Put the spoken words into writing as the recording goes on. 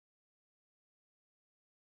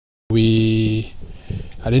We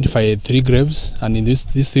identified 3 graves, and in these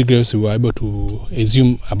 3 graves we were able to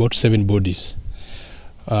exhume about 7 bodies.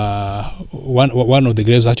 One of the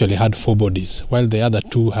graves actually had 4 bodies, while the other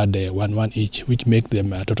 2 had one each, which make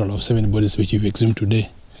them a total of 7 bodies which we've exhumed today.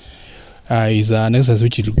 Is an exercise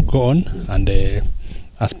which will go on, and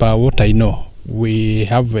as per what I know, we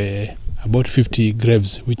have about 50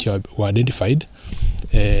 graves which were identified,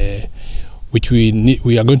 which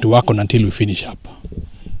we are going to work on until we finish up.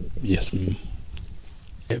 Yes.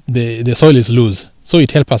 The soil is loose, so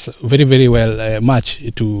it helps us very well much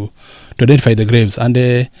to identify the graves. And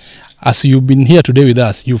as you've been here today with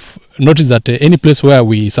us, you've noticed that any place where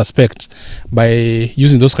we suspect, by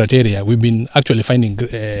using those criteria, we've been actually finding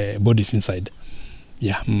bodies inside.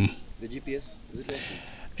 Yeah. The GPS, is it working?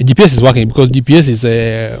 GPS is working, because GPS is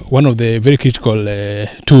one of the very critical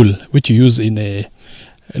tool which you use in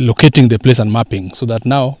locating the place and mapping, so that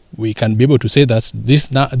now we can be able to say that this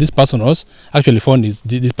person was actually found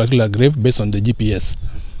this particular grave based on the GPS.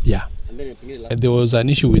 Yeah. And then There was an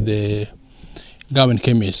issue with the government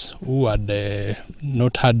chemists who had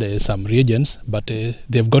not had some reagents, but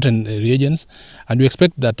they've gotten reagents, and we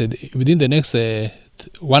expect that within the next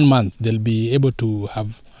 1 month they'll be able to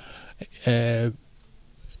have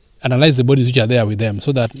analyze the bodies which are there with them,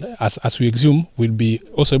 so that as we exhume, we'll be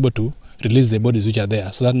also able to release the bodies which are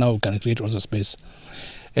there, so that now we can create also space.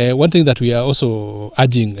 One thing that we are also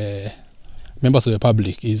urging members of the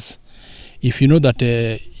public is, if you know that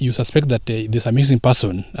you suspect that there's a missing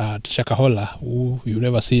person at Shakahola who you've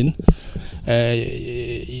never seen,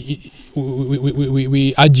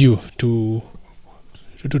 we urge you to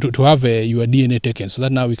have your DNA taken, so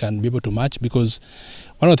that now we can be able to match, because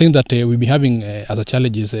one of the things that we'll be having as a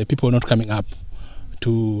challenge is people not coming up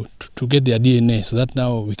to get their DNA, so that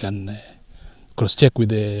now we can cross-check with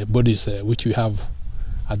the bodies which we have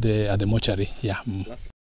at the mortuary. Yeah.